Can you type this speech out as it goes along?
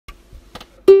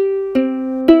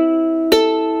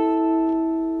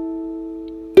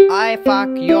I fuck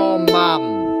your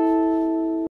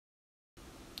mom.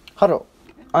 Herro,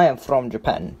 I am from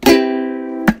Japan.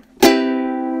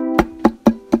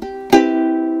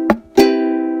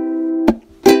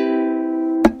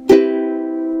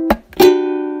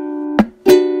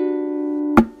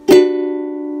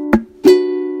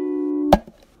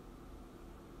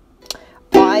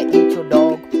 I eat your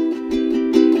dog.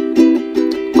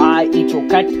 I eat your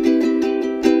cat. I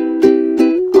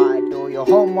do your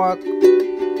homework.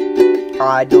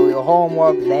 I do your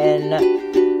homework, then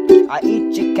I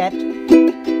eat your cat.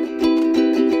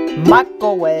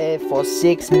 Microwave for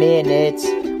 6 minutes.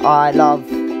 I love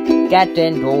cat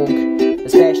and dog,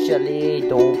 especially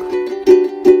dog.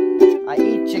 I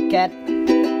eat your cat.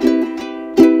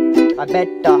 I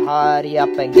better hurry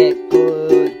up and get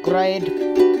good grade,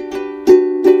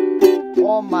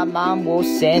 or my mom will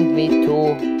send me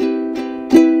to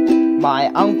my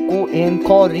uncle in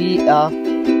Korea.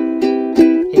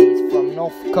 He's from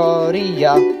North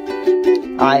Korea.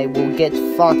 I will get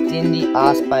fucked in the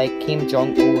ass by Kim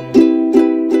Jong-un.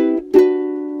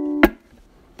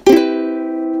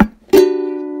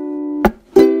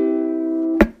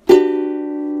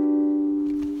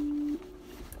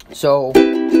 So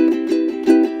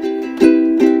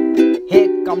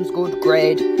here comes good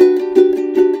grade.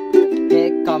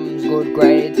 Here comes good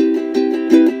grade.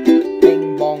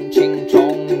 Bing bong ching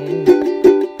chong.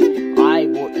 I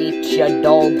will eat your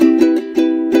dog,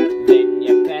 then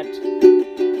your cat.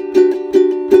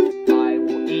 I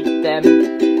will eat them,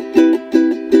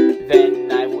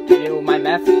 then I will do my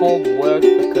math homework,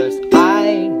 because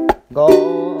I got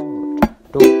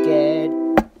to get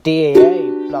the A+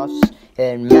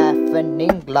 in math and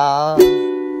English.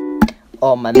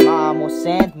 Or my mom will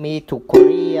send me to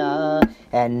Korea,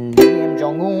 and Kim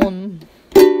Jong-un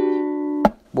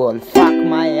will fuck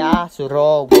my ass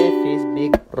raw with his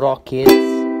big rockets.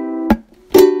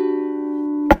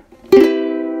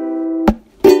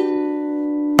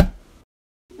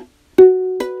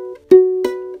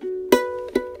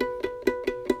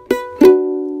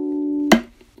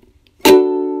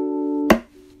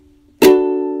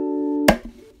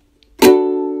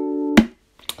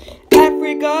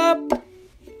 Africa,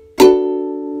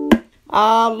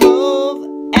 I love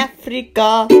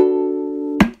Africa.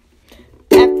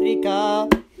 Africa,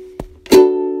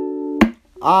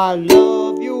 I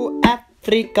love you,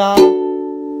 Africa.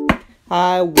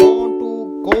 I want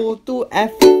to go to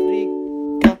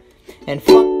Africa and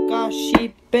fuck a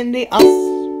sheep in the ass.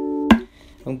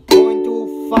 I'm going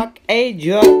to fuck a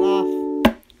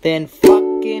giraffe, then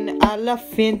fucking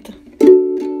elephant.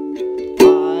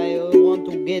 I want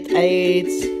to get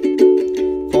AIDS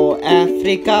for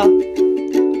Africa.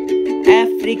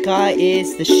 Africa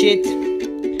is the shit.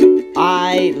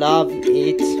 I love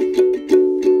it.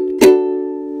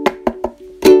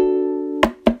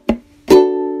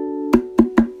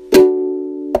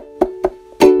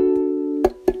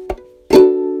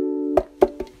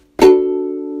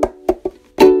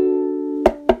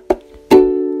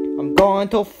 I'm going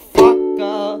to fuck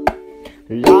a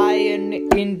lion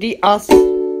in the ass.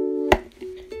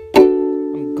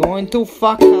 I'm going to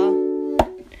fuck a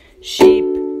sheep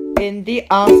in the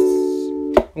ass.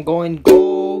 I'm going to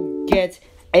go get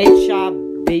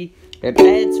HIV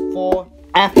beds for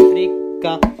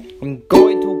Africa. I'm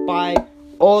going to buy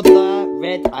all the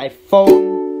red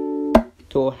iPhone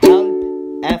to help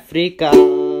Africa.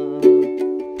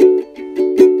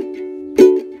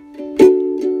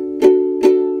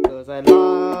 Cause I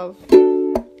love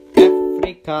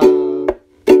Africa.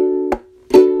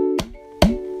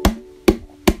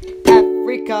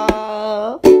 Africa,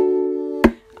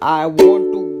 I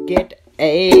want to get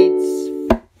AIDS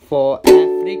for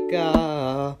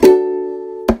Africa.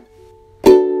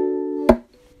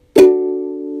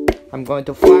 I'm going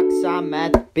to fuck some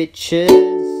mad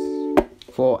bitches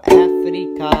for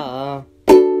Africa.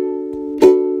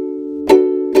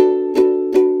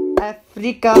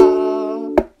 Africa,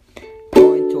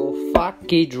 going to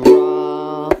fuck a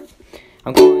giraffe.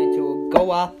 I'm going to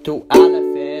go up to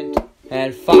elephant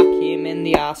and fuck him in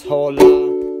the asshole.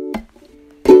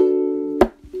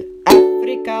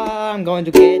 Africa, I'm going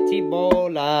to get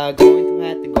Ebola. Going to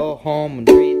have to go home and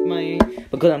treat me,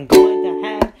 because I'm going to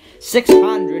have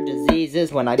 600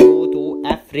 diseases when I go to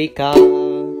Africa.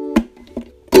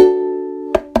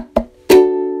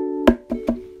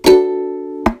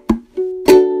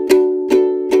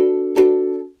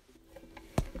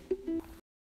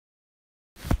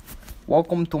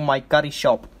 Welcome to my curry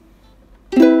shop.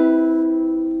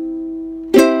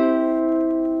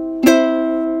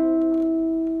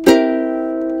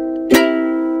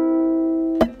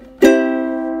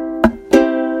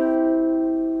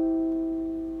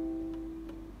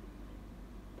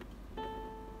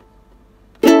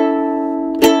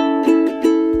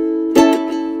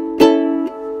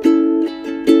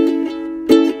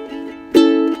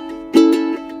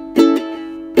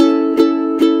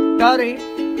 curry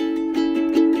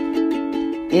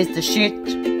is the shit.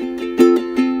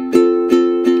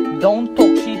 Don't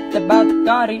talk shit about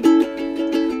curry,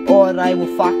 or I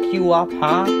will fuck you up,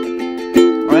 huh?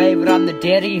 I run the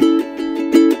dairy,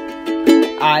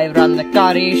 I run the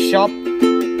curry shop.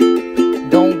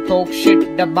 Don't talk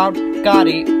shit about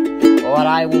curry, or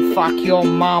I will fuck your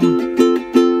mom.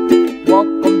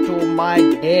 Welcome to my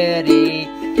dairy.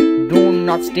 Do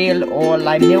not steal or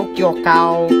I milk your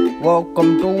cow.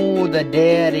 Welcome to the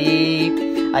dairy.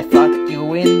 I fuck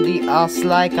you in the ass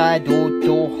like I do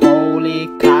to holy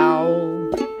cow.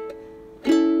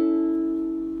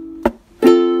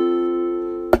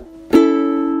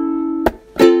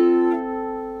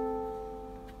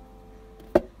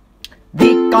 We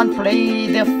can't play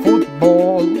the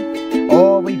football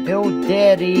or we build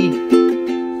dairy.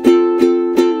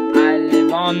 I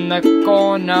live on the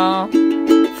corner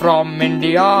from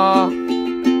India.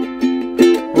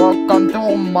 Welcome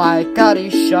to my curry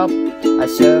shop. I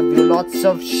serve you lots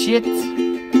of shit.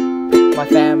 My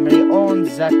family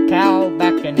owns a cow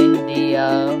back in India.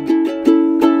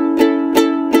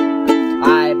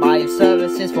 I buy your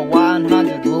services for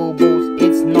 100 rubles.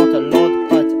 It's not a lot,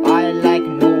 but I like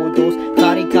noodles.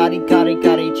 Curry, curry, curry,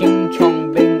 curry, ching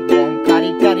chong bing bong.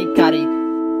 Curry, curry, curry.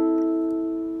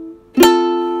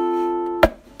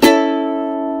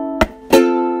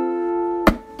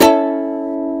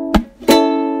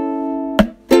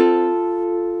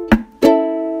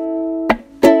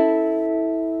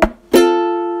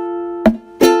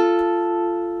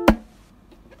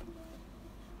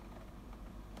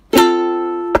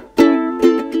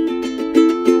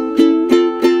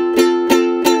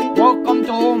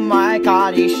 My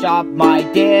curry shop, my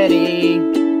dairy.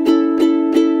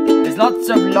 There's lots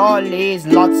of lollies,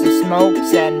 lots of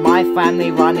smokes, and my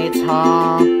family run it,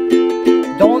 huh?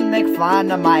 Don't make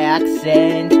fun of my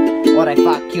accent, or I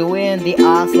fuck you in the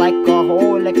ass like a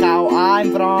holy cow.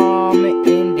 I'm from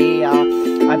India.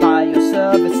 I buy your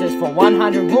services for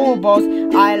 100 rubles.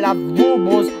 I love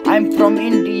rubles. I'm from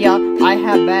India. I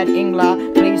have bad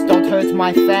English. Please don't hurt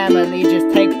my family.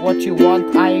 Just take what you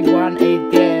want. I run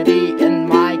a dairy in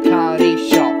my curry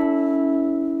shop.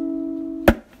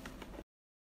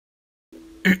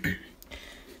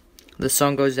 The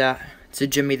song goes out to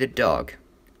Jimmy the dog.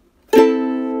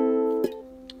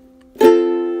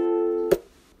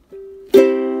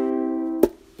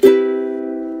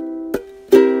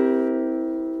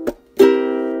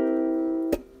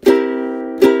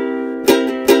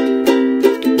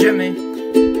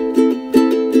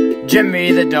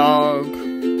 Jimmy the dog,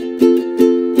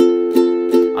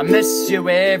 I miss you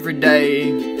every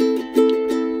day.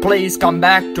 Please come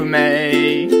back to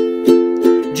me.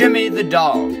 Jimmy the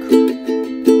dog,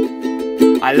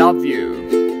 I love you.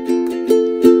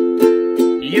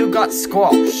 You got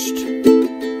squashed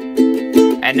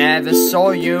and never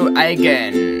saw you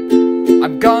again.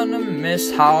 I'm gonna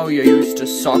miss how you used to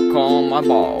suck on my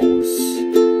balls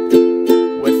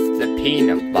with the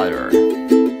peanut butter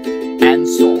and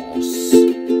sauce.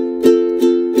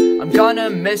 I'm gonna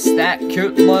miss that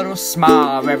cute little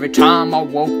smile every time I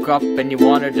woke up and you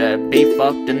wanted to be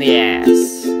fucked in the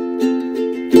ass.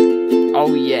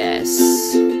 Oh yes.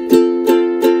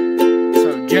 So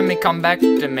Jimmy, come back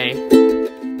to me.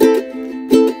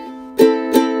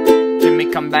 Jimmy,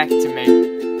 come back to me.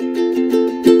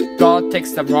 God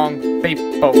takes the wrong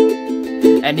people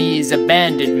and he's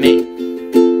abandoned me.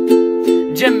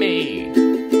 Jimmy,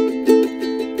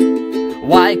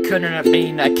 why couldn't it have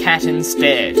been a cat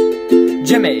instead?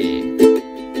 Jimmy,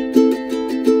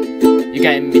 you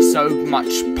gave me so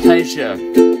much pleasure.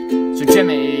 So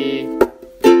Jimmy,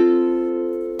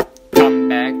 come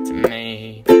back to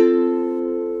me.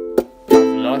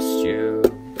 I've lost you,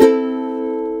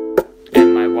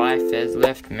 and my wife has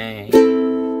left me.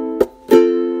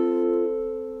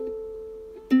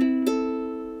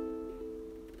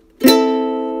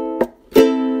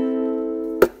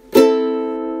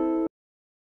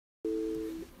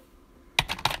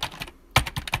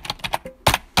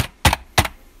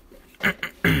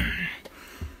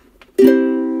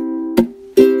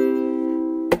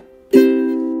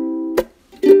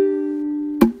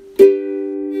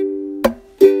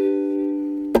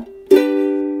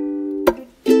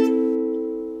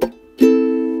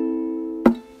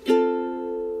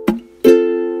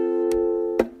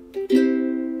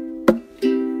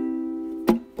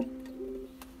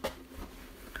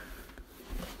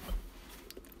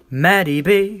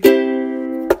 MattyB,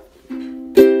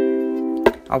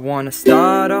 I wanna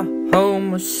start a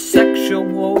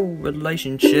homosexual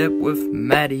relationship with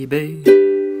MattyB.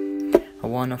 I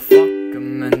wanna fuck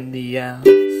him in the ass.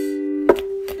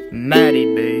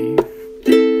 MattyB,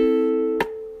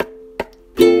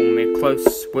 pull me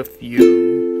close with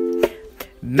you.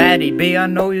 MattyB, I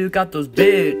know you got those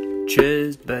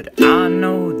bitches, but I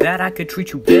know that I could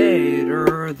treat you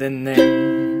better than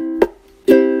them.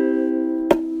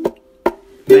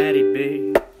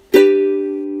 MattyB,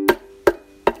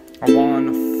 I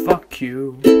wanna fuck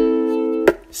you,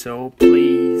 so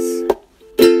please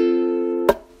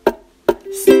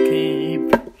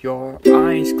keep your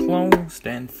eyes closed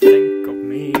and think of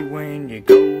me when you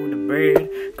go to bed.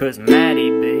 Cause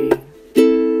MattyB,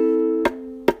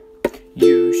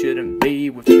 you shouldn't be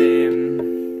with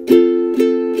them.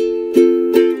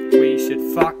 We should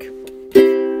fuck,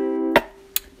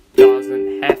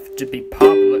 doesn't have to be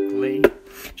publicly.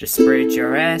 Just spread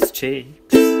your ass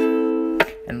cheeks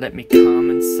and let me come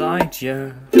inside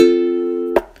you.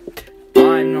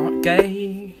 I'm not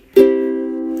gay,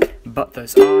 but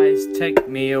those eyes take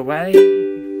me away.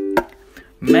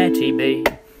 MattyB,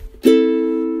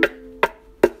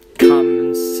 come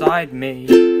inside me.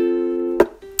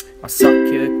 I'll suck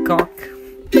your cock,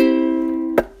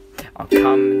 I'll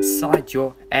come inside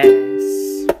your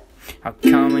ass, I'll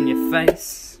come in your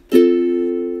face,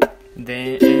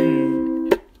 then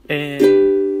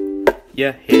in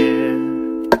your hair.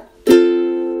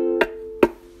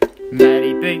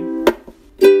 MattyB,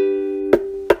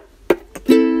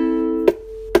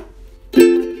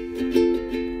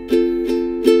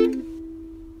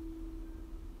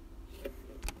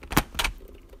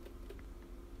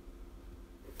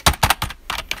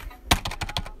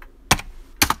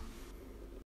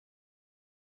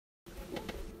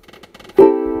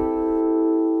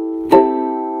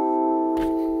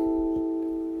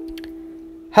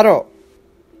 Herro.